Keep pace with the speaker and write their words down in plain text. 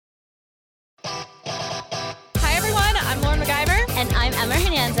And I'm Emma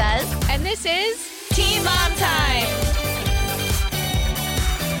Hernandez. And this is Teen Mom Time.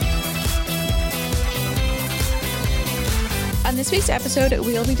 On this week's episode,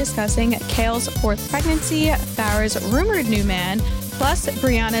 we'll be discussing Kail's fourth pregnancy, Farrah's rumored new man, plus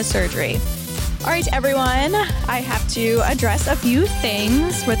Briana's surgery. All right, everyone, I have to address a few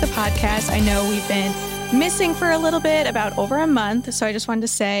things with the podcast. I know we've been missing for a little bit, about over a month. So I just wanted to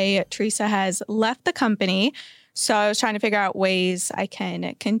say Teresa has left the company. So I was trying to figure out ways I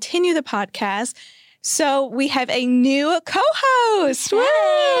can continue the podcast. So we have a new co-host.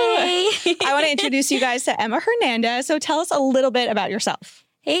 Hey. Woo! I want to introduce you guys to Emma Hernandez. So tell us a little bit about yourself.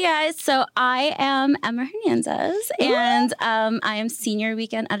 Hey guys, so I am Emma Hernandez, and I am senior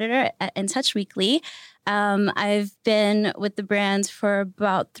weekend editor at In Touch Weekly. I've been with the brand for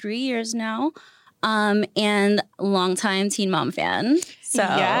about 3 years now. And longtime Teen Mom fan. So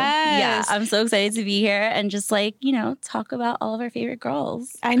yeah, I'm so excited to be here and just talk about all of our favorite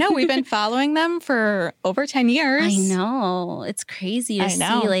girls. I know we've been following them for over 10 years. I know. It's crazy to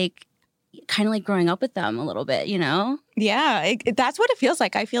see kind of growing up with them a little bit, Yeah, that's what it feels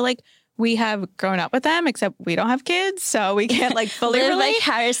like. I feel like we have grown up with them, except we don't have kids, so we can't fully live relate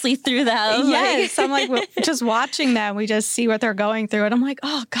vicariously through them. Yes, I'm just watching them. We just see what they're going through, and I'm like,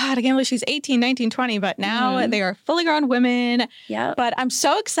 oh God, I can't believe she's 18, 19, 20, but now they are fully grown women. Yeah. But I'm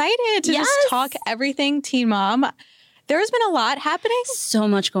so excited to just talk everything Teen Mom. There's been a lot happening. So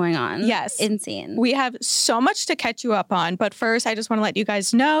much going on. Yes. Insane. We have so much to catch you up on. But first, I just want to let you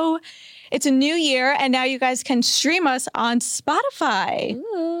guys know it's a new year, and now you guys can stream us on Spotify.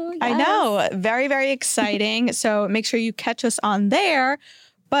 Ooh, yes. I know. Very, very exciting. So make sure you catch us on there.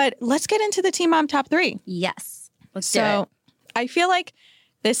 But let's get into the Teen Mom Top 3. Yes. Let's do it. I feel like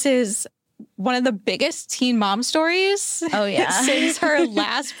this is one of the biggest teen mom stories since her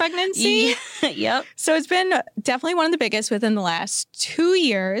last pregnancy. Yep. So it's been definitely one of the biggest within the last 2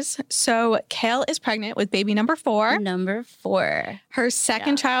 years. So Kail is pregnant with baby number 4. Number 4. Her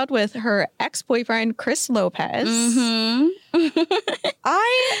second child with her ex-boyfriend, Chris Lopez. Mm-hmm.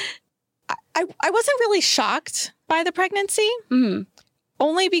 I wasn't really shocked by the pregnancy. Mm-hmm.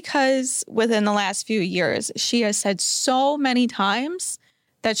 Only because within the last few years, she has said so many times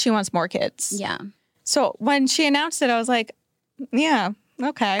that she wants more kids. Yeah. So when she announced it, I was like, yeah,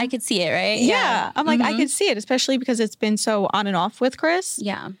 okay. I could see it, right? Yeah. I'm like, I could see it, especially because it's been so on and off with Chris.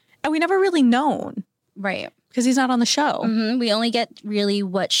 Yeah. And we never really known. Right. Because he's not on the show. Mm-hmm. We only get really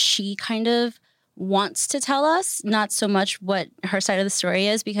what she kind of wants to tell us, not so much what her side of the story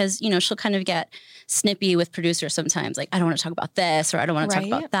is, because, she'll kind of get snippy with producers sometimes. Like, I don't want to talk about this, or I don't want to talk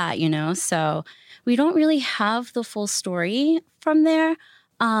about that, So we don't really have the full story from there.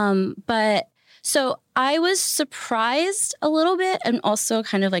 But so I was surprised a little bit, and also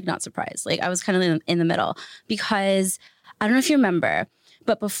kind of not surprised. I was kind of in the middle, because I don't know if you remember,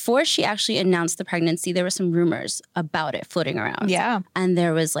 but before she actually announced the pregnancy, there were some rumors about it floating around. Yeah. And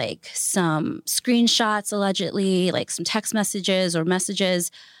there was some screenshots, allegedly, some text messages or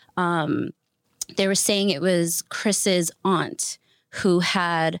messages. They were saying it was Chris's aunt who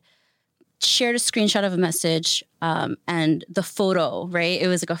had shared a screenshot of a message and the photo, right? It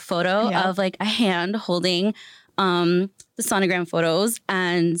was a photo of a hand holding the sonogram photos,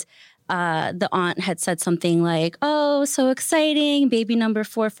 and the aunt had said something like, oh, so exciting, baby number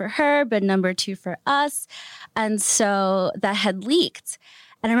 4 for her, but number 2 for us. And so that had leaked.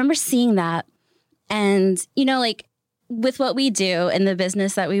 And I remember seeing that. And, with what we do in the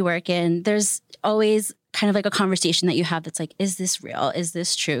business that we work in, there's always kind of a conversation that you have that's is this real? Is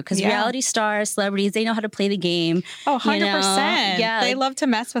this true? Because reality stars, celebrities, they know how to play the game. Oh, 100%. Yeah, they love to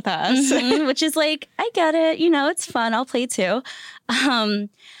mess with us. Which is I get it. It's fun. I'll play too.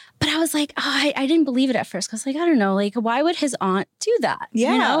 But I was like, oh, I didn't believe it at first, because I don't know, why would his aunt do that?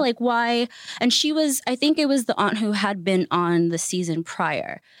 Yeah. Why? And she was, I think it was the aunt who had been on the season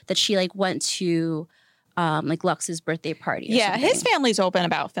prior that she went to Lux's birthday party. Yeah, his family's open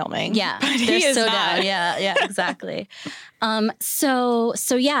about filming. Yeah, they're so not. down. Yeah, exactly. So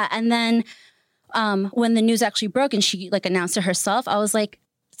yeah, and then when the news actually broke and she announced it herself, I was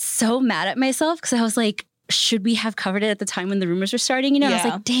so mad at myself, because I was should we have covered it at the time when the rumors were starting? I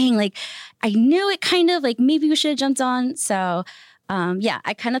was dang, I knew it kind of, maybe we should have jumped on. So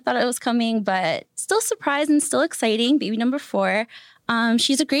I kind of thought it was coming, but still surprised and still exciting. Baby number 4.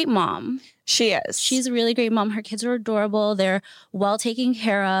 She's a great mom. She is. She's a really great mom. Her kids are adorable. They're well taken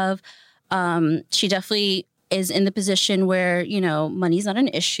care of. She definitely is in the position where, money's not an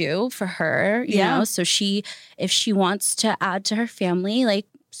issue for her, you know? So if she wants to add to her family,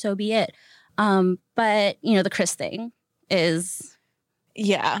 so be it. But, the Chris thing is,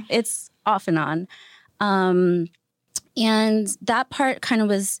 it's off and on. And that part kind of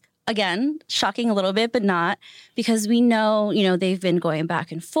was, again, shocking a little bit, but not, because we know, they've been going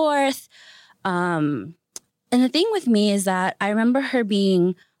back and forth. And the thing with me is that I remember her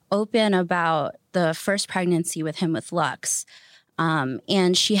being open about the first pregnancy with him with Lux.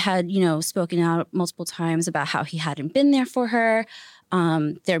 And she had, spoken out multiple times about how he hadn't been there for her.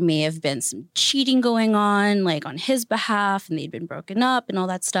 There may have been some cheating going on, like on his behalf, and they'd been broken up and all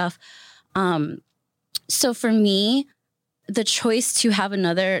that stuff. So for me, the choice to have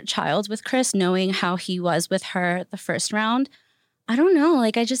another child with Chris, knowing how he was with her the first round, I don't know.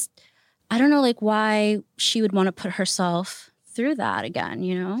 Like, I don't know, like, why she would want to put herself through that again,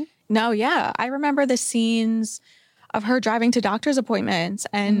 No, yeah. I remember the scenes of her driving to doctor's appointments,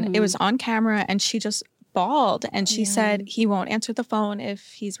 and it was on camera, and she just bawled. And she said, he won't answer the phone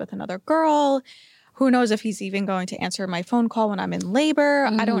if he's with another girl. Who knows if he's even going to answer my phone call when I'm in labor.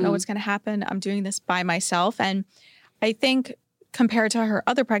 I don't know what's going to happen. I'm doing this by myself. And I think compared to her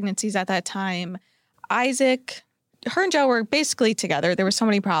other pregnancies at that time, Isaac, her and Joe were basically together. There were so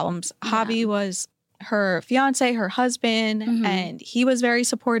many problems. Yeah. Javi was her fiance, her husband, and he was very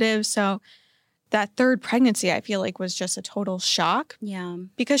supportive. So that third pregnancy, I feel like, was just a total shock. Yeah.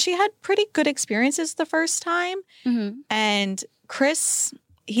 Because she had pretty good experiences the first time. And Chris,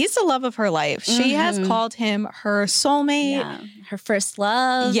 he's the love of her life. She has called him her soulmate. Yeah. Her first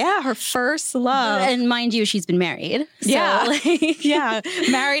love. Yeah, her first love. And mind you, she's been married. Yeah. Yeah.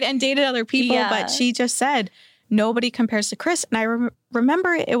 Married and dated other people. Yeah. But she just said, nobody compares to Chris. And I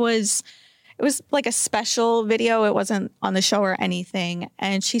remember it was like a special video. It wasn't on the show or anything.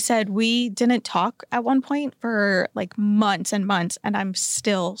 And she said, we didn't talk at one point for like months and months. And I'm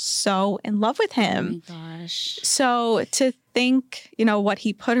still so in love with him. Oh my gosh. So to think, what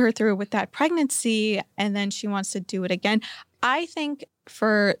he put her through with that pregnancy, and then she wants to do it again. I think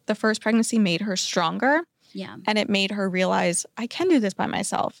for the first pregnancy made her stronger. Yeah. And it made her realize, I can do this by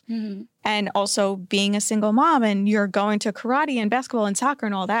myself. And also being a single mom, and you're going to karate and basketball and soccer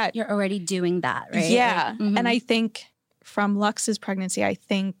and all that. You're already doing that, right? Yeah. Like, and I think from Lux's pregnancy, I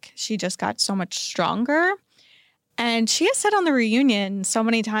think she just got so much stronger. And she has said on the reunion so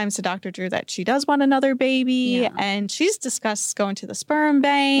many times to Dr. Drew that she does want another baby. Yeah. And she's discussed going to the sperm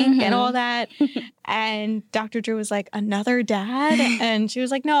bank and all that. And Dr. Drew was like, another dad? And she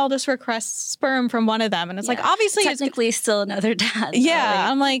was like, no, I'll just request sperm from one of them. And it's like, obviously technically it's still another dad. Yeah.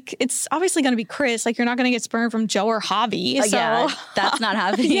 I'm like, it's obviously going to be Chris. Like, you're not going to get sperm from Joe or Javi. So yeah, that's not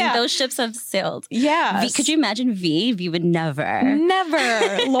happening. Those ships have sailed. Yeah. Could you imagine V? V would never.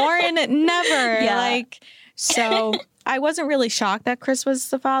 Never. Lauren, never. Yeah. Like... So I wasn't really shocked that Chris was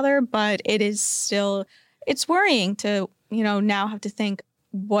the father, but it is still, it's worrying to, now have to think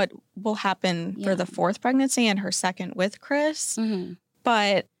what will happen for the fourth pregnancy and her second with Chris.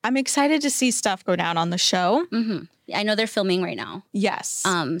 But I'm excited to see stuff go down on the show. I know they're filming right now. Yes.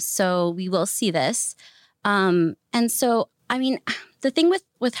 So we will see this. And so, I mean, the thing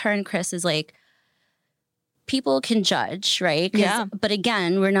with her and Chris is like, people can judge, right? Yeah. But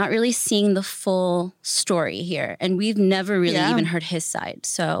again, we're not really seeing the full story here. And we've never really even heard his side.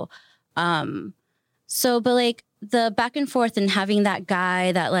 So, but like the back and forth and having that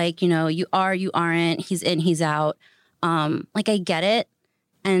guy that like, you are, you aren't, he's in, he's out. Like I get it.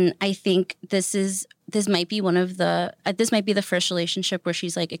 And I think this might be the first relationship where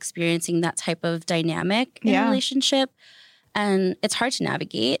she's like experiencing that type of dynamic in a relationship. And it's hard to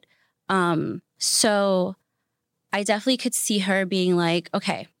navigate. So I definitely could see her being like,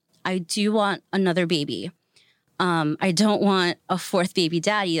 okay, I do want another baby. I don't want a fourth baby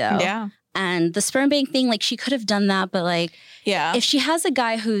daddy though. Yeah. And the sperm bank thing, like she could have done that, but like, if she has a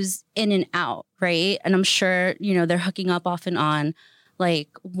guy who's in and out, right? And I'm sure, they're hooking up off and on, like,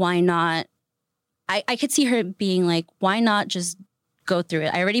 why not? I could see her being like, why not just go through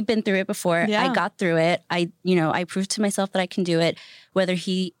it? I already been through it before. Yeah. I got through it. I proved to myself that I can do it. Whether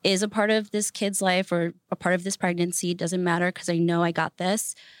he is a part of this kid's life or a part of this pregnancy, doesn't matter because I know I got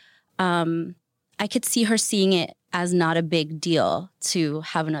this. I could see her seeing it as not a big deal to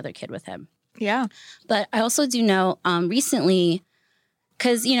have another kid with him. Yeah. But I also do know recently,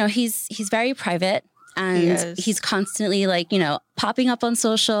 because, he's very private. And he's constantly like, popping up on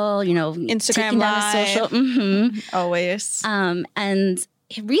social, Instagram Live. Social. Always. And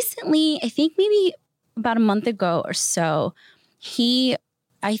recently, I think maybe about a month ago or so, he,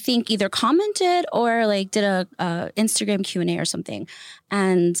 I think, either commented or like did a Instagram Q&A or something.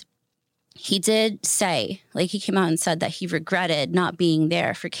 And he did say, like he came out and said that he regretted not being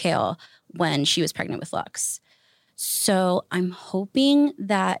there for Kail when she was pregnant with Lux. So I'm hoping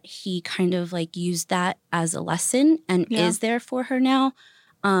that he kind of like used that as a lesson and is there for her now.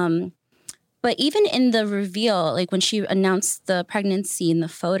 But even in the reveal, like when she announced the pregnancy in the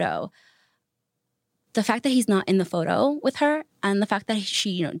photo, the fact that he's not in the photo with her and the fact that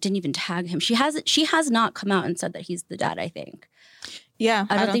she, didn't even tag him. She has not come out and said that he's the dad, I think. Yeah,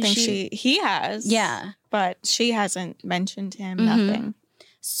 I don't think he has. Yeah. But she hasn't mentioned him, nothing.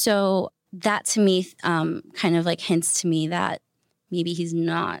 So that to me kind of like hints to me that maybe he's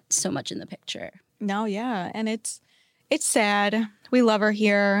not so much in the picture. No, yeah. And it's sad. We love her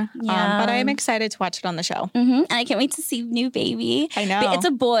here. Yeah. But I am excited to watch it on the show. And I can't wait to see new baby. I know. But it's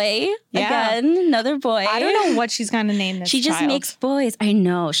a boy. Yeah. Again, another boy. I don't know what she's going to name this She just child. makes boys. I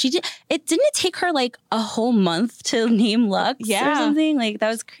know. Didn't it take her like a whole month to name Lux or something? Like that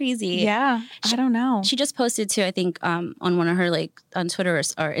was crazy. Yeah. I don't know. She just posted too, I think, on one of her like on Twitter or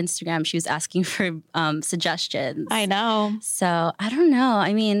Instagram, she was asking for suggestions. I know. So I don't know.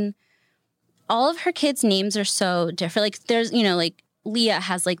 I mean, all of her kids' names are so different. Like there's, like Leah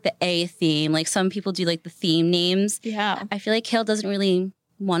has like the A theme. Like some people do like the theme names. Yeah. I feel like Kail doesn't really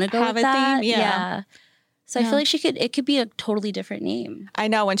want to go have with a that. theme. Yeah. So I feel like it could be a totally different name. I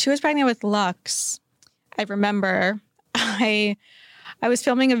know. When she was pregnant with Lux, I remember I was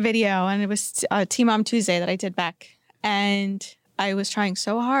filming a video and it was Teen Mom Tuesday that I did back. And I was trying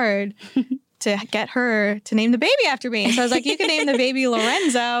so hard to get her to name the baby after me. So I was like, you can name the baby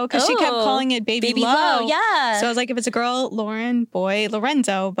Lorenzo because she kept calling it Baby Lo. Yeah. So I was like, if it's a girl, Lauren, boy,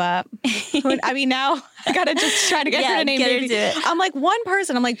 Lorenzo. But I mean, now I got to just try to get her to name baby. I'm like, one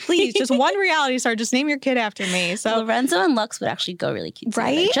person. I'm like, please, just one reality star. Just name your kid after me. So Lorenzo and Lux would actually go really cute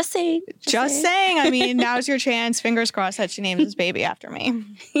together. Right? Just saying. Just saying. I mean, now's your chance. Fingers crossed that she names this baby after me.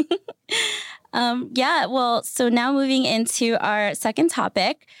 Yeah. Well, so now moving into our second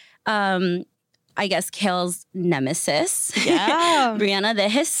topic. I guess Kail's nemesis, Briana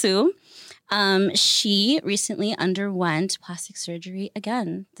DeJesus. She recently underwent plastic surgery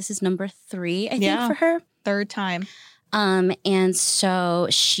again. This is number 3, I think, for her. 3rd time. And so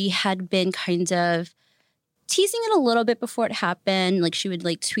she had been kind of teasing it a little bit before it happened. Like she would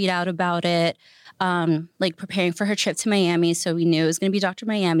like tweet out about it, like preparing for her trip to Miami. So we knew it was going to be Dr.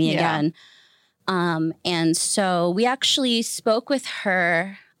 Miami again. And so we actually spoke with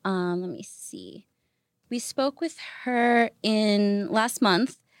her. Let me see. We spoke with her in last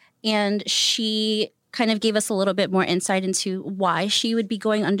month, and she kind of gave us a little bit more insight into why she would be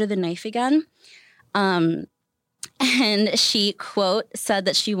going under the knife again. And she, quote, said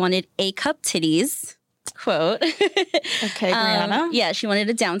that she wanted A-cup titties, quote. Okay, Briana. Yeah, she wanted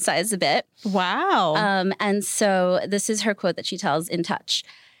to downsize a bit. Wow. And so this is her quote that she tells In Touch.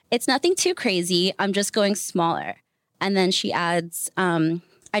 "It's nothing too crazy. I'm just going smaller." And then she adds,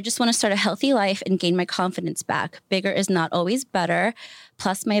 "I just want to start a healthy life and gain my confidence back. Bigger is not always better.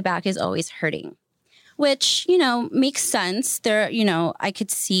 Plus, my back is always hurting." Which, makes sense. There, I could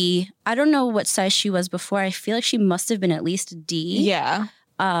see, I don't know what size she was before. I feel like she must have been at least a D. Yeah.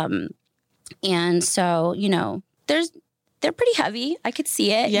 And so, they're pretty heavy. I could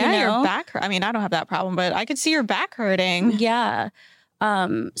see it. Yeah, your back. I mean, I don't have that problem, but I could see your back hurting. Yeah.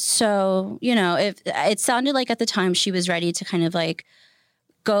 So, if it sounded like at the time she was ready to kind of like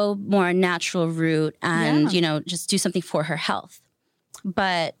go more natural route and, just do something for her health.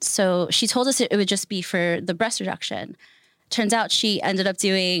 But so she told us it would just be for the breast reduction. Turns out she ended up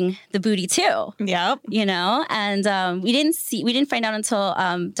doing the booty too. Yep. And we didn't find out until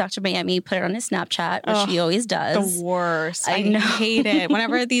Dr. Miami put it on his Snapchat, which he always does. The worst. I know. Hate it.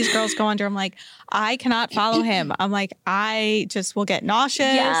 Whenever these girls go under, I'm like, I cannot follow him. I'm like, I just will get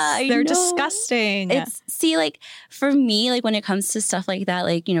nauseous. Yeah, they're disgusting. For me, like when it comes to stuff like that,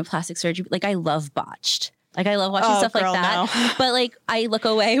 like, plastic surgery, like I love botched. Like I love watching stuff like that. No. But like I look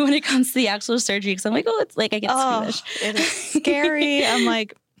away when it comes to the actual surgery because I'm like, it's like I get squeamish. It is scary. I'm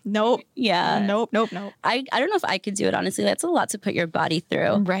like, nope. Yeah. Nope. I don't know if I could do it, honestly. That's a lot to put your body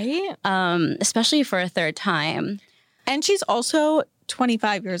through. Right. Especially for a 3rd time. And she's also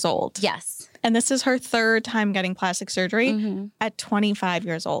 25 years old. Yes. And this is her 3rd time getting plastic surgery at 25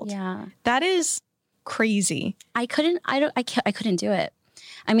 years old. Yeah. That is crazy. I couldn't do it.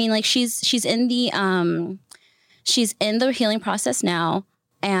 I mean, like she's in the healing process now,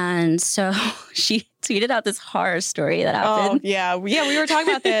 and so she tweeted out this horror story that happened. Oh yeah, we were talking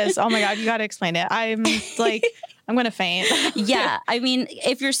about this. Oh my God, you got to explain it. I'm like, I'm gonna faint. Yeah, I mean,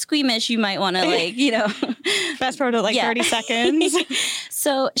 if you're squeamish, you might want to fast forward to 30 seconds.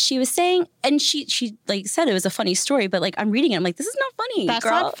 So she was saying, and she like said it was a funny story, but like I'm reading it, I'm like, this is not funny. That's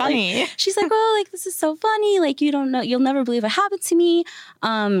girl. not funny. Like, she's like, well, like this is so funny. Like you don't know, you'll never believe what happened to me.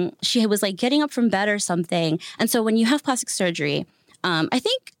 She was like getting up from bed or something, and so when you have plastic surgery, I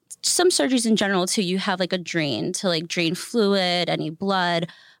think some surgeries in general too, you have like a drain to like drain fluid, any blood.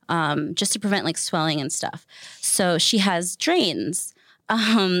 just to prevent like swelling and stuff. So she has drains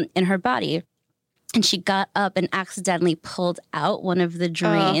in her body. And she got up and accidentally pulled out one of the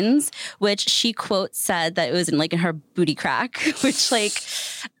drains, which she quote said that it was in her booty crack, which like,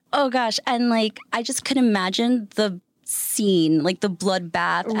 oh gosh. And like, I just could imagine the scene, like the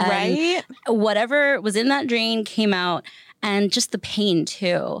bloodbath and whatever was in that drain came out, and just the pain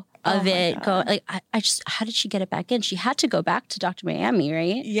too of it. I just, how did she get it back in? She had to go back to Dr. Miami,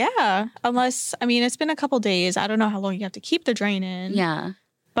 right? Yeah. Unless, I mean, it's been a couple days. I don't know how long you have to keep the drain in. Yeah.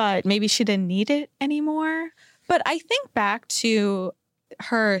 But maybe she didn't need it anymore. But I think back to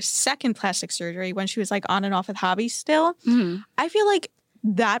her second plastic surgery when she was like on and off with hobbies still. Mm-hmm. I feel like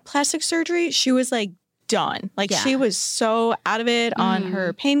that plastic surgery, she was like done. Like she was so out of it on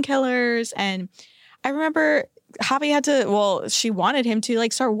her painkillers. And I remember Javi had to, she wanted him to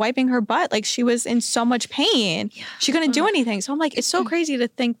like start wiping her butt. Like she was in so much pain. Yeah. She couldn't do anything. So I'm like, it's so crazy to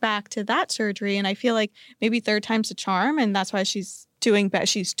think back to that surgery. And I feel like maybe third time's a charm. And that's why she's doing better.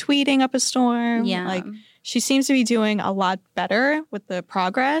 She's tweeting up a storm. Yeah. Like she seems to be doing a lot better with the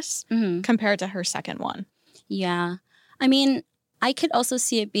progress compared to her second one. Yeah. I mean, I could also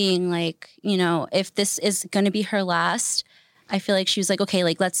see it being like, you know, if this is going to be her last, I feel like she was like, okay,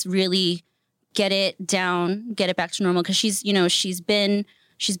 like let's really get it down, get it back to normal. Cause she's been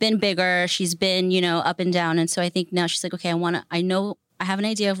bigger. She's been, you know, up and down. And so I think now she's like, okay, I have an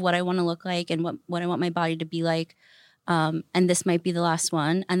idea of what I want to look like and what I want my body to be like. And this might be the last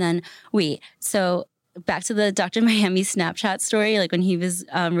one. And then so back to the Dr. Miami Snapchat story, like when he was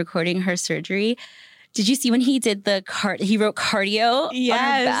recording her surgery. Did you see when he did he wrote cardio on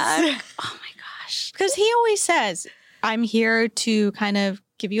her back? Oh my gosh. Because he always says, I'm here to kind of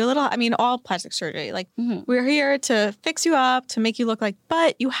give you a little, I mean, all plastic surgery. Like we're here to fix you up, to make you look like,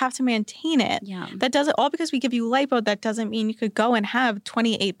 but you have to maintain it. Yeah. That doesn't, all because we give you lipo, that doesn't mean you could go and have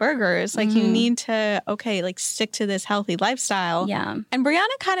 28 burgers. Like you need to, like stick to this healthy lifestyle. Yeah. And Briana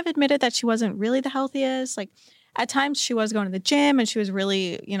kind of admitted that she wasn't really the healthiest. Like at times she was going to the gym and she was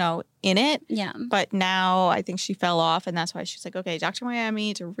really, you know, in it. Yeah. But now I think she fell off, and that's why she's like, okay, Dr.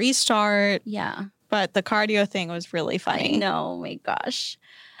 Miami to restart. Yeah. But the cardio thing was really funny. I know, oh my gosh.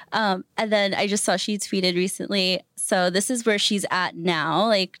 And then I just saw she tweeted recently. So this is where she's at now,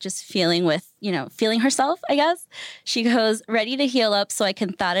 like just feeling herself, I guess. She goes, ready to heal up so I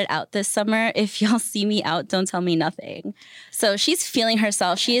can thaw it out this summer. If y'all see me out, don't tell me nothing. So she's feeling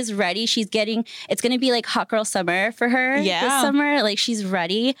herself. She is ready. It's going to be like hot girl summer for her this summer. Like she's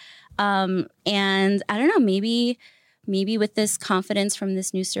ready. And I don't know, maybe with this confidence from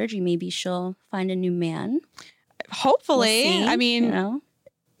this new surgery, maybe she'll find a new man. Hopefully. We'll see, I mean, you know?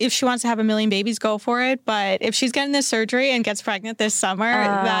 If she wants to have a million babies, go for it. But if she's getting this surgery and gets pregnant this summer,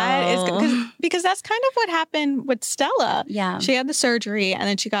 that is because that's kind of what happened with Stella. Yeah. She had the surgery and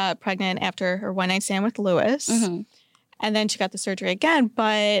then she got pregnant after her one-night stand with Lewis. Mm-hmm. And then she got the surgery again.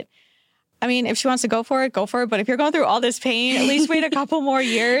 But I mean, if she wants to go for it, go for it. But if you're going through all this pain, at least wait a couple more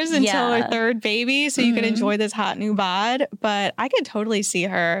years until her third baby so you can enjoy this hot new bod. But I could totally see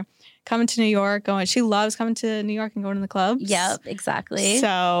her coming to New York, she loves coming to New York and going to the clubs. Yep, exactly.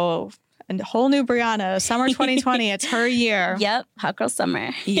 So, a whole new Briana, summer 2020, it's her year. Yep, hot girl summer.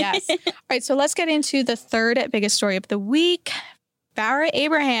 Yes. All right, so let's get into the third biggest story of the week. Farrah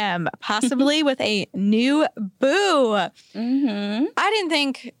Abraham, possibly with a new boo. Mm-hmm. I didn't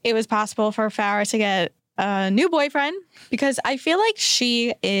think it was possible for Farrah to get a new boyfriend because I feel like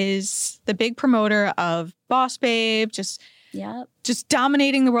she is the big promoter of Boss Babe, just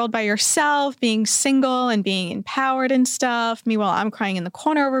dominating the world by yourself, being single and being empowered and stuff. Meanwhile, I'm crying in the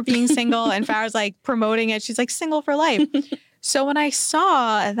corner over being single and Farrah's like promoting it. She's like single for life. So when I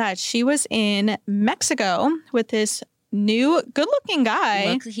saw that she was in Mexico with this new good-looking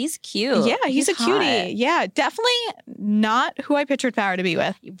guy. Look, he's cute. Yeah, he's a cutie. Hot. Yeah, definitely not who I pictured Farrah to be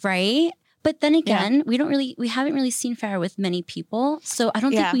with. Right? But then again, we haven't really seen Farrah with many people. So I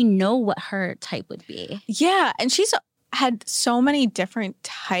don't think we know what her type would be. Yeah, and she's had so many different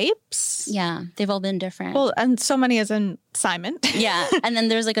types. Yeah, they've all been different. Well, and so many as in Simon. Yeah, and then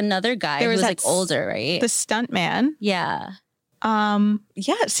there's like another guy who's like older, right? The stunt man. Yeah.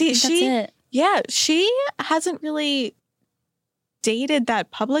 See, she hasn't really dated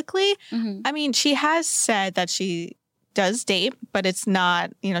that publicly. Mm-hmm. I mean, she has said that she does date, but it's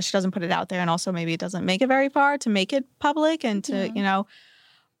not, she doesn't put it out there. And also maybe it doesn't make it very far to make it public and to,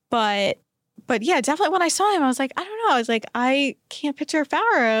 but yeah, definitely when I saw him, I was like, I don't know. I was like, I can't picture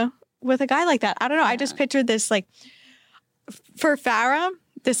Farrah with a guy like that. I don't know. Yeah. I just pictured this like, for Farrah,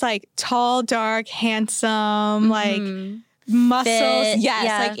 this like tall, dark, handsome, like muscles. fit. Yes,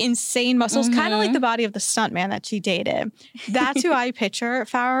 Yeah. like insane muscles. Kind of like the body of the stuntman that she dated. That's who I picture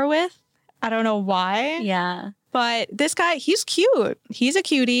Farrah with. I don't know why. Yeah. But this guy, he's cute. He's a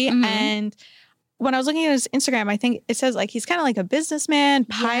cutie. And when I was looking at his Instagram, I think it says like he's kind of like a businessman,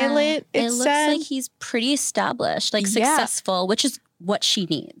 pilot. Yeah. It looks like he's pretty established, like successful, which is what she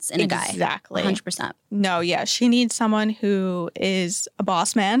needs in a guy. Exactly. 100%. No, yeah. She needs someone who is a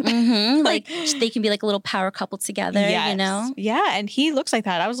boss man. Like they can be like a little power couple together, you know? Yeah. And he looks like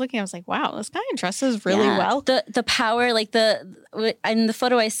that. I was looking, I was like, wow, this guy dresses really well. The power, like in the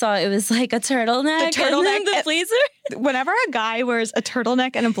photo I saw, it was like a turtleneck. And the blazer. Whenever a guy wears a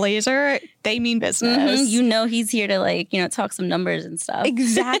turtleneck and a blazer, they mean business. You know he's here to like, you know, talk some numbers and stuff.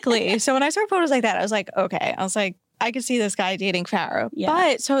 Exactly. So when I saw photos like that, I was like, okay. I was like, I could see this guy dating Farrah. Yeah.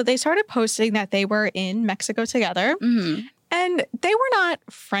 But so they started posting that they were in Mexico together. And they were not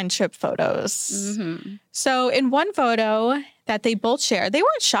friendship photos. So in one photo that they both shared, they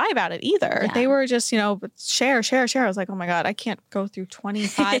weren't shy about it either. Yeah. They were just, you know, share. I was like, oh my God, I can't go through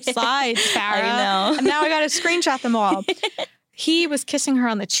 25 slides, Farrah. I know. And now I got to screenshot them all. He was kissing her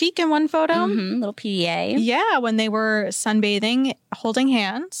on the cheek in one photo. Little PDA. Yeah, when they were sunbathing, holding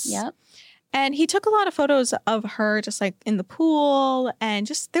hands. Yep. And he took a lot of photos of her just like in the pool and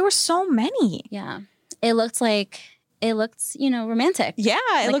just, there were so many. Yeah. It looked, you know, romantic. Yeah.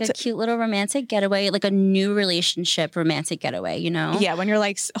 It like looked a cute little romantic getaway, like a new relationship romantic getaway, you know? Yeah. When you're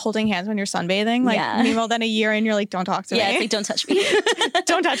like holding hands when you're sunbathing, like meanwhile then a year in, you're like, don't talk to me. Yeah, it's like, don't touch me.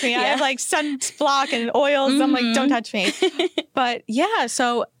 Don't touch me. I have like sunblock and oils. I'm like, don't touch me. But yeah.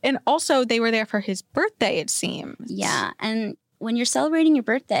 So, and also they were there for his birthday, it seems. Yeah. And when you're celebrating your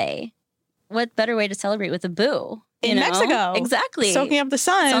birthday, what better way to celebrate with a boo? In Mexico. Exactly. Soaking up the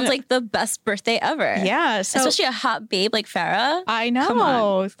sun. Sounds like the best birthday ever. Yeah. So, especially a hot babe like Farrah. I know. Come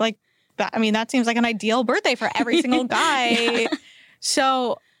on. Like, that, I mean, that seems like an ideal birthday for every single guy.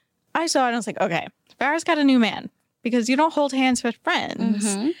 So I saw it and I was like, okay, Farrah's got a new man because you don't hold hands with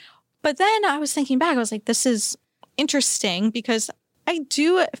friends. But then I was thinking back, I was like, this is interesting because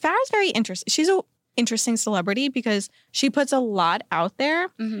Farrah's very interesting. She's a interesting celebrity because she puts a lot out there.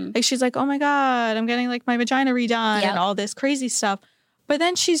 Like she's like, oh my God, I'm getting like my vagina redone and all this crazy stuff. But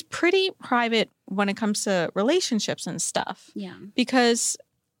then she's pretty private when it comes to relationships and stuff. Yeah. Because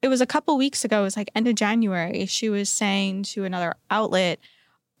it was a couple weeks ago, it was like end of January, she was saying to another outlet,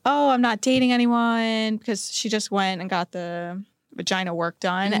 oh, I'm not dating anyone because she just went and got the vagina work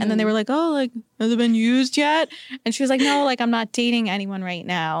done. And then they were like, oh, like, has it been used yet? And she was like, no, like I'm not dating anyone right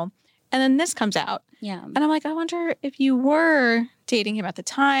now. And then this comes out. Yeah. And I'm like, I wonder if you were dating him at the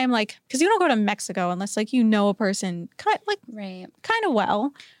time, like, because you don't go to Mexico unless like you know a person kind of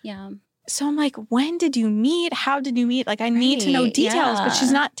well. Yeah. So I'm like, when did you meet? How did you meet? Like, I need to know details, but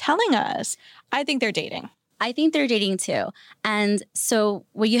she's not telling us. I think they're dating. I think they're dating too. And so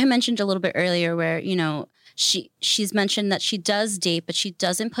what you had mentioned a little bit earlier where, you know, she's mentioned that she does date, but she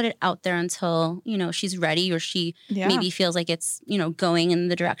doesn't put it out there until, you know, she's ready or she maybe feels like it's, you know, going in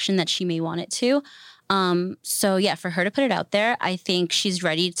the direction that she may want it to. So yeah, for her to put it out there, I think she's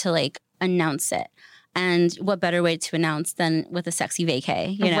ready to like announce it. And what better way to announce than with a sexy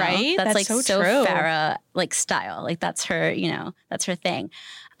vacay, you know? Right? That's like so so true. Farrah like style. Like that's her, you know, that's her thing.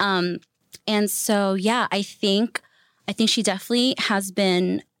 And so yeah, I think she definitely has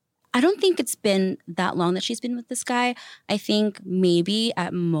been. I don't think it's been that long that she's been with this guy. I think maybe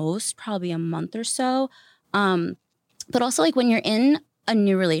at most probably a month or so. But also like when you're in a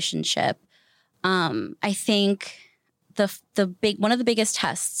new relationship, I think one of the biggest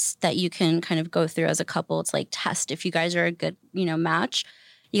tests that you can kind of go through as a couple, it's like test if you guys are a good, you know, match.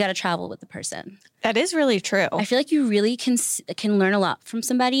 You got to travel with the person. That is really true. I feel like you really can learn a lot from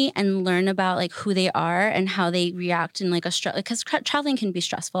somebody and learn about like who they are and how they react in like because traveling can be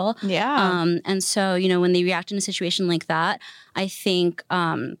stressful. Yeah. And so, you know, when they react in a situation like that, I think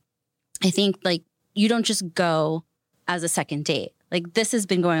like you don't just go as a second date. Like this has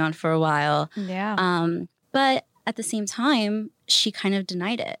been going on for a while. Yeah. But at the same time, she kind of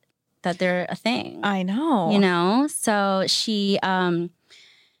denied it that they're a thing. I know. You know, so she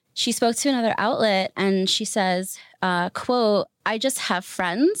spoke to another outlet and she says, quote, I just have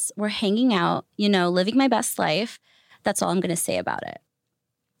friends. We're hanging out, you know, living my best life. That's all I'm going to say about it.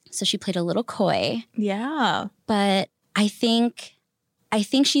 So she played a little coy. Yeah. But I think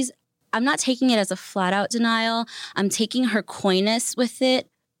I'm not taking it as a flat out denial. I'm taking her coyness with it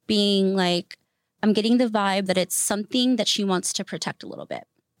being like, I'm getting the vibe that it's something that she wants to protect a little bit.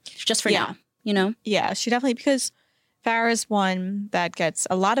 Just for now, you know? Yeah, she definitely, because Farrah's one that gets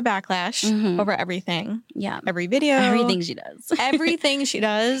a lot of backlash over everything. Yeah. Every video. Everything she does. Everything she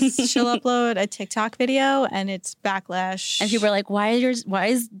does. She'll upload a TikTok video and it's backlash. And people are like, why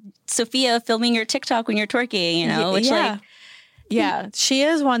is Sophia filming your TikTok when you're twerking? You know, which yeah, she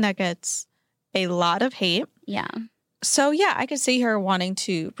is one that gets a lot of hate. Yeah. So yeah, I could see her wanting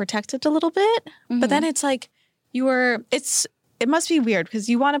to protect it a little bit, but then it's like it must be weird because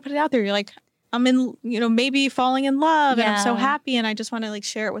you want to put it out there. You're like, I'm in, maybe falling in love and I'm so happy and I just want to like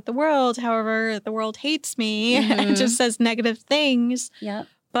share it with the world. However, the world hates me and just says negative things. Yeah.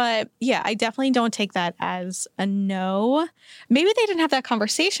 But yeah, I definitely don't take that as a no. Maybe they didn't have that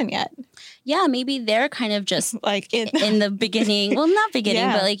conversation yet. Yeah, maybe they're kind of just like in the beginning. Well, not beginning,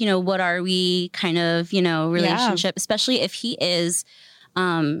 but like, what are we kind of, relationship, especially if he is,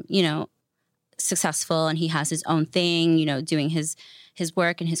 successful and he has his own thing, doing his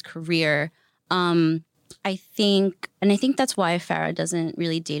work and his career. I think that's why Farrah doesn't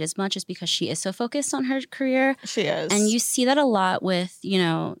really date as much, is because she is so focused on her career. She is. And you see that a lot with,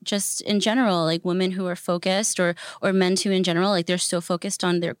 just in general, like women who are focused or men too in general, like they're so focused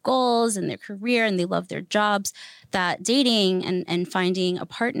on their goals and their career and they love their jobs that dating and finding a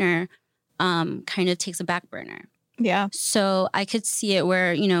partner kind of takes a back burner. Yeah. So I could see it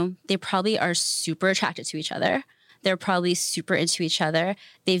where, they probably are super attracted to each other. They're probably super into each other.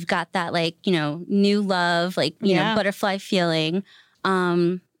 They've got that like, new love, like, butterfly feeling.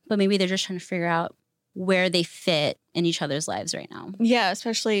 But maybe they're just trying to figure out where they fit in each other's lives right now. Yeah,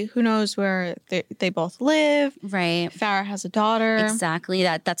 especially who knows where they both live. Right. Farrah has a daughter. Exactly.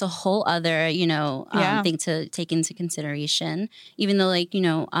 That's a whole other, thing to take into consideration. Even though like,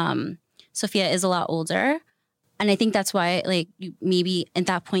 Sophia is a lot older. And I think that's why like maybe at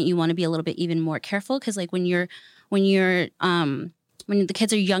that point you want to be a little bit even more careful, because like when the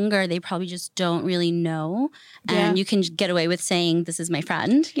kids are younger, they probably just don't really know. And you can get away with saying, this is my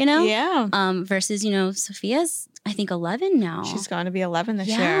friend, Yeah. Versus, Sophia's, I think 11 now. She's going to be 11 this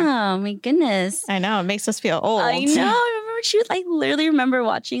year. Yeah. My goodness. I know. It makes us feel old. I know. I remember she was like, literally remember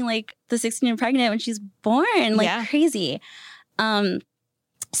watching like the 16 and Pregnant when she's born, like crazy.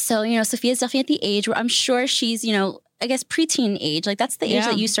 So, Sophia's definitely at the age where I'm sure she's, I guess preteen age. Like that's the age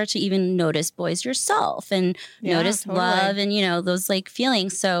that you start to even notice boys yourself and notice love and, those like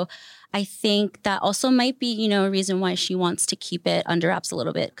feelings. So I think that also might be, a reason why she wants to keep it under wraps a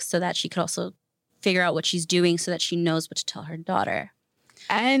little bit, so that she could also figure out what she's doing so that she knows what to tell her daughter.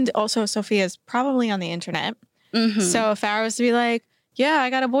 And also Sophia's probably on the internet. So if Farrah was to be like, yeah, I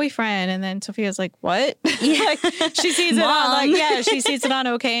got a boyfriend. And then Sophia's like, what? Yeah. She sees it on she sees it on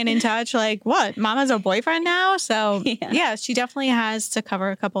Okay and In Touch. Like, what? Mom has a boyfriend now? So yeah, she definitely has to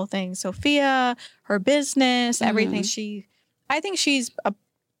cover a couple of things. Sophia, her business, everything. I think she's a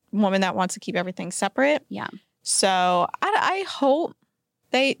woman that wants to keep everything separate. Yeah. So I hope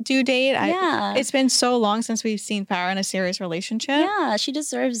they do date. It's been so long since we've seen Farrah in a serious relationship. Yeah, she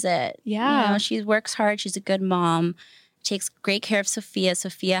deserves it. Yeah. She works hard. She's a good mom. Takes great care of Sophia.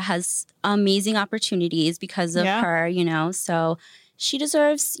 Sophia has amazing opportunities because of her, so she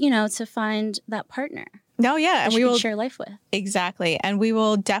deserves, to find that partner. No, yeah. And we will share life with. Exactly. And we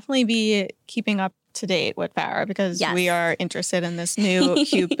will definitely be keeping up to date with Farrah because we are interested in this new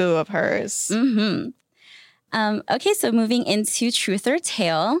cute boo of hers. Okay, so moving into Truth or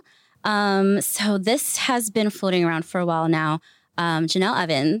Tale. So this has been floating around for a while now. Janelle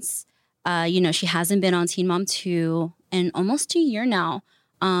Evans, she hasn't been on Teen Mom 2 in almost a year now.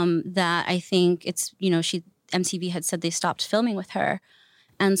 That I think it's, MTV had said they stopped filming with her.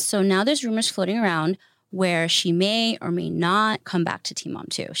 And so now there's rumors floating around where she may or may not come back to Teen Mom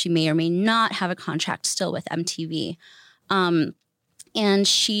 2. She may or may not have a contract still with MTV. And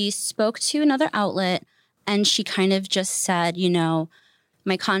she spoke to another outlet and she kind of just said,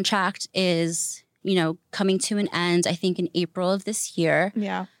 my contract is, coming to an end, I think in April of this year.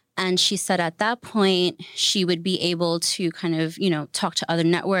 Yeah. And she said at that point, she would be able to kind of, talk to other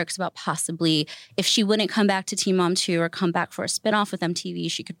networks about possibly if she wouldn't come back to Teen Mom 2 or come back for a spinoff with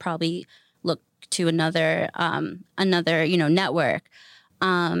MTV, she could probably look to another network.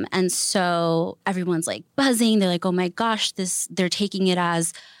 And so everyone's like buzzing. They're like, oh my gosh, they're taking it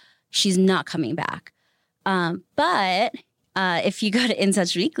as she's not coming back. But if you go to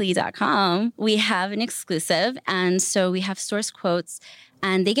InTouchWeekly.com, we have an exclusive. And so we have source quotes.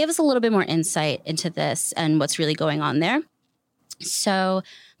 And they gave us a little bit more insight into this and what's really going on there. So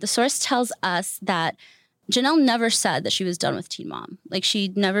the source tells us that Janelle never said that she was done with Teen Mom. Like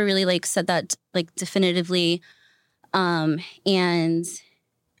she never really said that definitively. And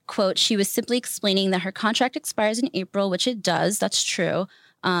quote, she was simply explaining that her contract expires in April, which it does. That's true.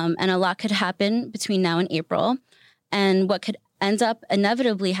 And a lot could happen between now and April. And what could end up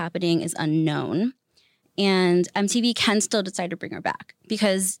inevitably happening is unknown. And MTV can still decide to bring her back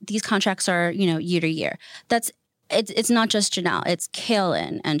because these contracts are, year to year. It's not just Janelle, it's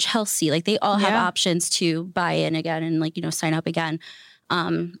Kailyn and Chelsea. Like they all have options to buy in again and sign up again.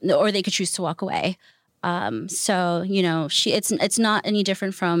 Or they could choose to walk away. So, it's not any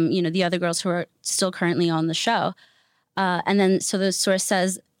different from, the other girls who are still currently on the show. And then, so the source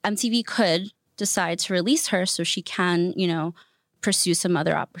says MTV could decide to release her so she can, pursue some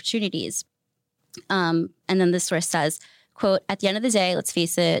other opportunities. And then the source says, quote, at the end of the day, let's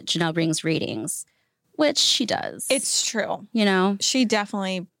face it, Janelle brings ratings, which she does. It's true. She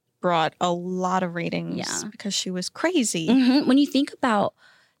definitely brought a lot of ratings because she was crazy. Mm-hmm. When you think about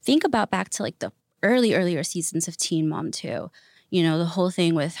back to like the earlier seasons of Teen Mom too, the whole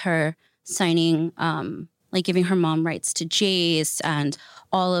thing with her signing, giving her mom rights to Jace and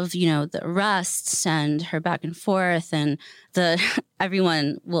all of, the arrests and her back and forth and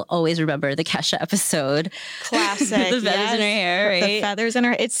everyone will always remember the Kesha episode. Classic. The feathers in her hair, right? The feathers in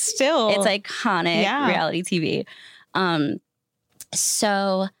her, it's iconic reality TV.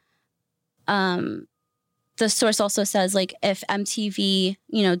 The source also says, if MTV,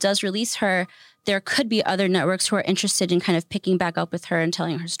 does release her, there could be other networks who are interested in kind of picking back up with her and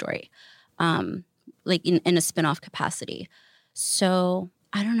telling her story, in a spinoff capacity. So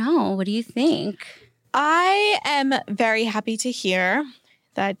I don't know. What do you think? I am very happy to hear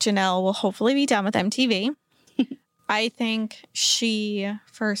that Janelle will hopefully be done with MTV. I think she,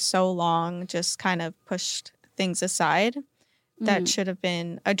 for so long, just kind of pushed things aside that should have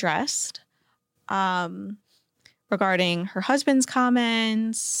been addressed. Regarding her husband's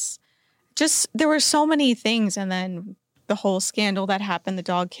comments, just there were so many things. And then the whole scandal that happened, the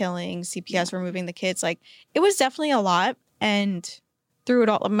dog killing, CPS removing the kids, it was definitely a lot. And through it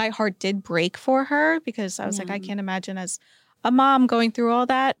all, my heart did break for her because I was I can't imagine as a mom going through all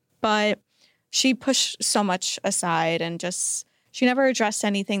that. But she pushed so much aside and she never addressed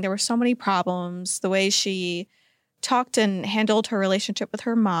anything. There were so many problems. The way she talked and handled her relationship with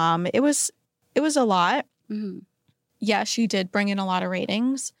her mom, it was a lot. Mm-hmm. Yeah, she did bring in a lot of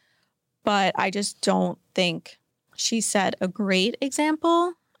ratings, but I just don't think she set a great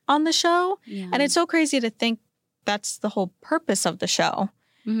example on the show. Yeah. And it's so crazy to think that's the whole purpose of the show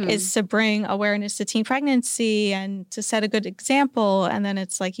is to bring awareness to teen pregnancy and to set a good example. And then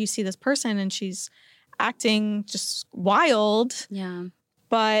it's you see this person and she's acting just wild. Yeah.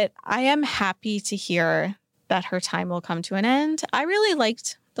 But I am happy to hear that her time will come to an end. I really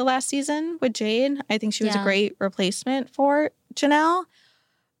liked the last season with Jade. I think she was a great replacement for Janelle.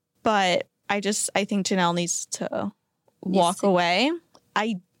 But I think Janelle needs to walk away.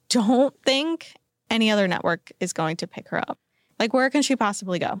 I don't think any other network is going to pick her up. Where can she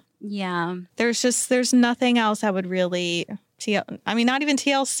possibly go? Yeah. There's nothing else that would really... not even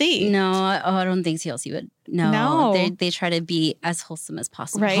TLC. No, I don't think TLC would. No. They try to be as wholesome as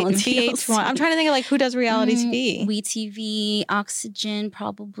possible. Right. VH1. I'm trying to think of who does reality TV. WeTV, Oxygen,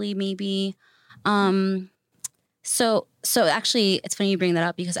 probably, maybe. So actually, it's funny you bring that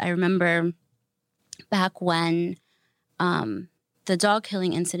up because I remember back when the dog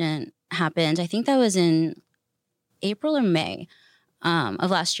killing incident happened. I think that was in April or May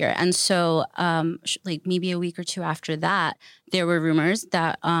of last year. And so maybe a week or two after that, there were rumors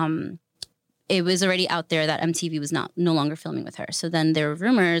that it was already out there that MTV was no longer filming with her. So then there were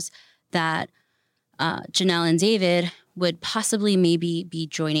rumors that Janelle and David would possibly maybe be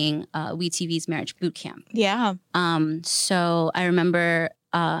joining WeTV's Marriage Boot Camp. Yeah. So I remember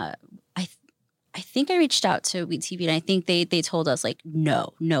I think I reached out to WeTV and I think they told us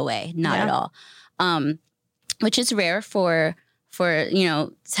no way, not at all. Which is rare for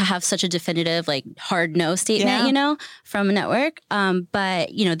to have such a definitive hard no statement, from a network. But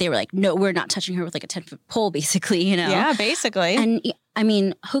they were no, we're not touching her with a 10-foot pole, basically, Yeah, basically. And I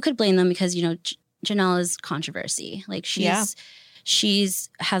mean, who could blame them? Because, Janelle is controversy. She's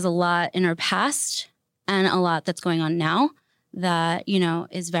has a lot in her past and a lot that's going on now that,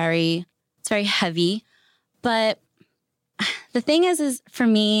 is very heavy. But the thing is for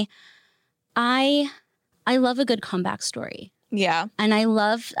me, I love a good comeback story. Yeah. And I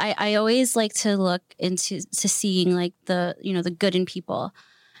always like to look into seeing the good in people.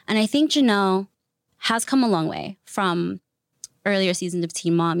 And I think Janelle has come a long way from earlier seasons of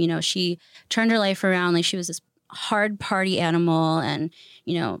Teen Mom. She turned her life around. She was this hard party animal and,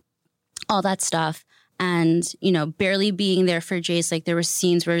 all that stuff. And, barely being there for Jace. There were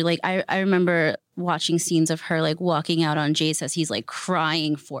scenes where I remember watching scenes of her walking out on Jace as he's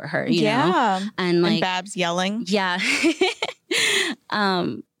crying for her, you know? And Babs yelling. Yeah.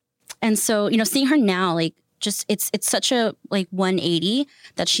 And so, seeing her now, just it's such a like 180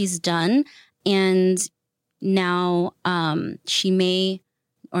 that she's done. And now she may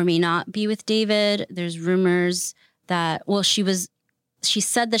or may not be with David. There's rumors that, well, she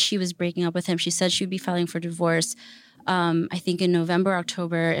said that she was breaking up with him. She said she would be filing for divorce, I think in November,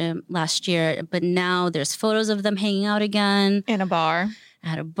 October last year. But now there's photos of them hanging out again. In a bar.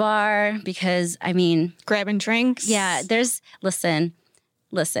 At a bar, because, I mean... Grabbing drinks. Yeah, listen.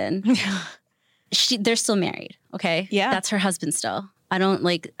 They're still married, okay? Yeah. That's her husband still. I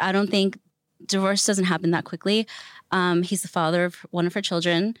don't think divorce doesn't happen that quickly. He's the father of one of her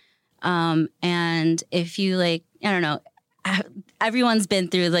children. And if you like, I don't know, everyone's been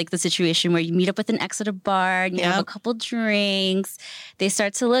through like the situation where you meet up with an ex at a bar and you have a couple drinks. They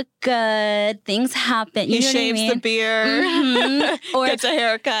start to look good. Things happen. He shaves the beard. Mm-hmm. Or gets a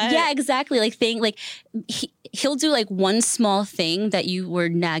haircut. Yeah, exactly. He'll do like one small thing that you were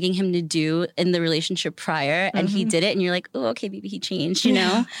nagging him to do in the relationship prior, and he did it, and you're like, oh, okay, maybe he changed, you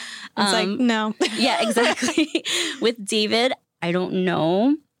know? It's like, no. Yeah, exactly. With David, I don't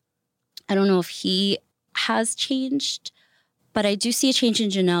know if he has changed, but I do see a change in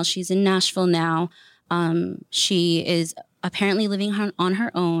Janelle. She's in Nashville now. She is apparently living on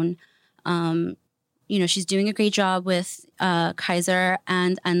her own. She's doing a great job with Kaiser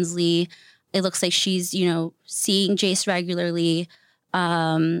and Ensley. It looks like she's, seeing Jace regularly.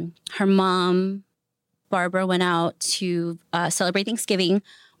 Her mom, Barbara, went out to celebrate Thanksgiving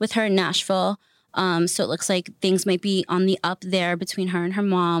with her in Nashville. So it looks like things might be on the up there between her and her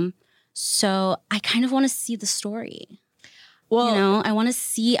mom. So I kind of want to see the story. Well, I want to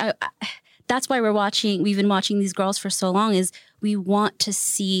see. That's why we've been watching these girls for so long, is we want to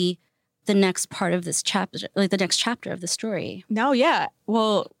see the next part of this chapter, like the next chapter of the story. No, yeah.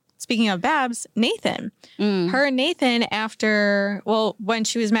 Well, speaking of Babs, Nathan. Her and Nathan when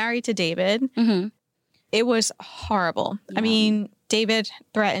she was married to David, it was horrible. Yeah. I mean, David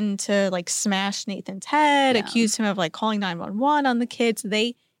threatened to like smash Nathan's head, accused him of like calling 911 on the kids.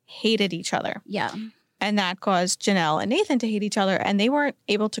 They hated each other. Yeah. And that caused Janelle and Nathan to hate each other, and they weren't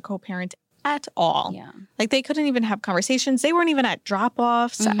able to co-parent at all. Yeah. Like they couldn't even have conversations. They weren't even at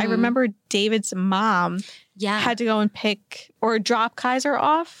drop-offs. I remember David's mom had to go and pick or drop Kaiser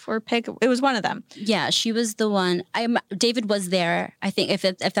off or pick. It was one of them. Yeah, she was the one. David was there. I think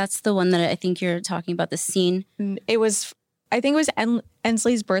if that's the one that I think you're talking about, the scene. It was, I think it was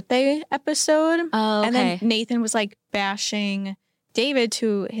Ensley's birthday episode. Oh, okay. And then Nathan was like bashing David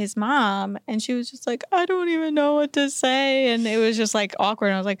to his mom, and she was just like, I don't even know what to say. And it was just like awkward.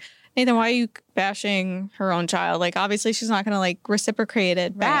 And I was like, Nathan, why are you bashing her own child? Like, obviously she's not going to like reciprocate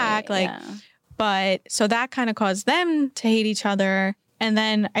it back. But so that kind of caused them to hate each other. And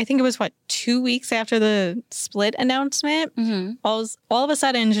then I think it was 2 weeks after the split announcement, all of a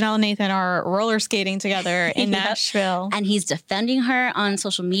sudden Janelle and Nathan are roller skating together in Nashville. And he's defending her on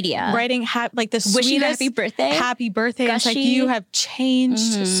social media. Writing this wishing sweetest happy birthday. Happy birthday. It's like, you have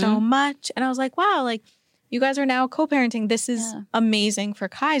changed so much. And I was like, wow, like you guys are now co-parenting. This is amazing for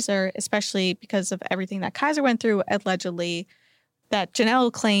Kaiser, especially because of everything that Kaiser went through, allegedly, that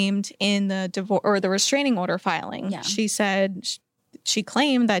Janelle claimed in the divorce or the restraining order filing. Yeah. She said she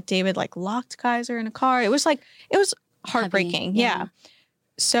claimed that David like locked Kaiser in a car. It was heartbreaking. Yeah.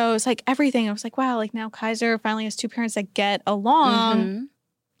 So it's like everything. I was like, wow, like now Kaiser finally has two parents that get along.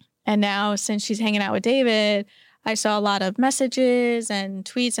 And now since she's hanging out with David, I saw a lot of messages and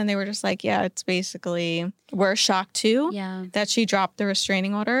tweets, and they were just like, yeah, it's basically, we're shocked too that she dropped the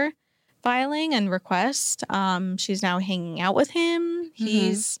restraining order filing and request. She's now hanging out with him.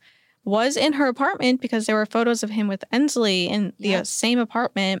 He's was in her apartment because there were photos of him with Ensley in the same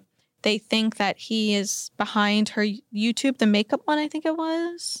apartment. They think that he is behind her YouTube, the makeup one, I think it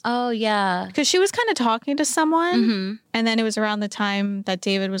was. Oh, yeah. Because she was kind of talking to someone. And then it was around the time that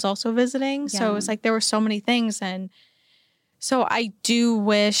David was also visiting. So it was like there were so many things. And so I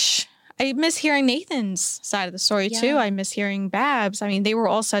miss hearing Nathan's side of the story, too. I miss hearing Babs. I mean, they were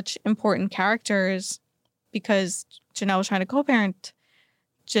all such important characters because Janelle was trying to co-parent.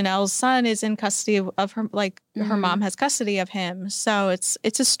 Janelle's son is in custody of her, her mom has custody of him. So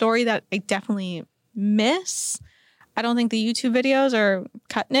it's a story that I definitely miss. I don't think the YouTube videos are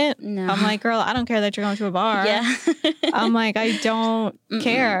cutting it. No. I'm like, girl, I don't care that you're going to a bar. Yeah. I'm like, I don't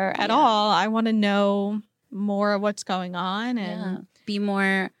care at all. I want to know more of what's going on and be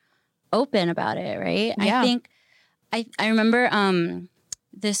more open about it, right? Yeah. I think I remember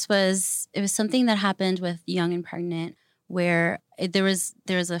it was something that happened with Young and Pregnant, where there was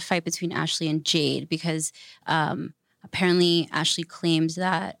a fight between Ashley and Jade because apparently Ashley claimed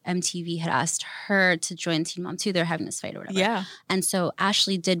that MTV had asked her to join Teen Mom 2. They're having this fight or whatever. Yeah. And so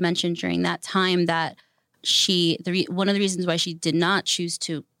Ashley did mention during that time that one of the reasons why she did not choose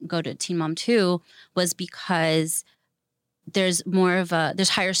to go to Teen Mom 2 was because there's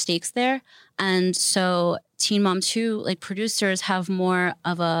higher stakes there. And so Teen Mom 2, like, producers have more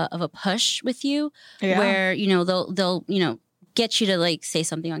of a push with you where, they'll get you to, like, say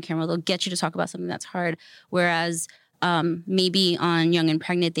something on camera. They'll get you to talk about something that's hard. Whereas maybe on Young and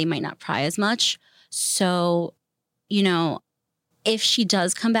Pregnant, they might not pry as much. So, if she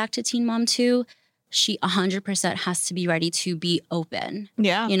does come back to Teen Mom 2, she 100% has to be ready to be open.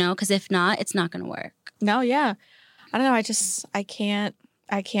 Yeah. Because if not, it's not going to work. No, yeah. I don't know. I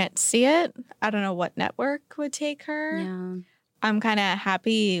can't see it. I don't know what network would take her. Yeah. I'm kind of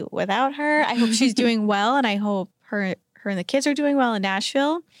happy without her. I hope she's doing well, and I hope her and the kids are doing well in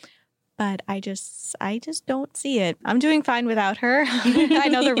Nashville. But I just don't see it. I'm doing fine without her. I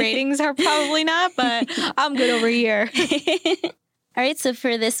know the ratings are probably not, but I'm good over here. All right, so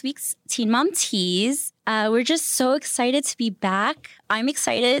for this week's Teen Mom Tease, we're just so excited to be back. I'm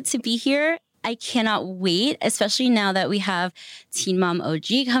excited to be here. I cannot wait, especially now that we have Teen Mom OG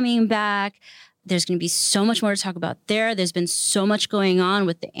coming back. There's going to be so much more to talk about there. There's been so much going on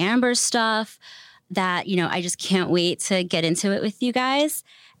with the Amber stuff that, I just can't wait to get into it with you guys.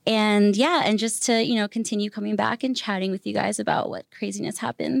 And just to, continue coming back and chatting with you guys about what craziness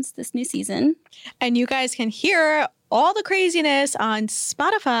happens this new season. And you guys can hear all the craziness on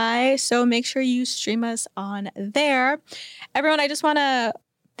Spotify, so make sure you stream us on there. Everyone, I just want to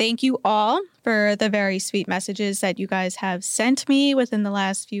thank you all for the very sweet messages that you guys have sent me within the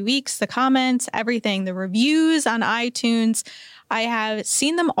last few weeks, the comments, everything, the reviews on iTunes. I have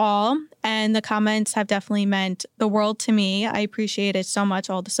seen them all, and the comments have definitely meant the world to me. I appreciate it so much,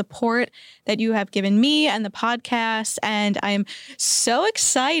 all the support that you have given me and the podcast. And I'm so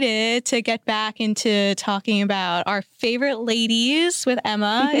excited to get back into talking about our favorite ladies with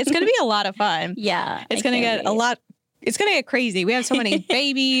Emma. It's going to be a lot of fun. Yeah. It's going to get it's going to get crazy. We have so many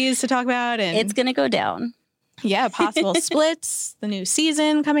babies to talk about. And it's going to go down. Yeah, possible splits, the new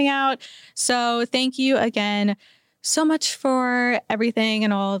season coming out. So thank you again so much for everything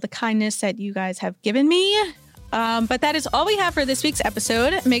and all the kindness that you guys have given me. But that is all we have for this week's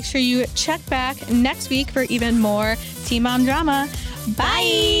episode. Make sure you check back next week for even more Teen Mom drama.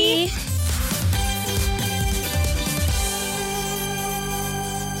 Bye.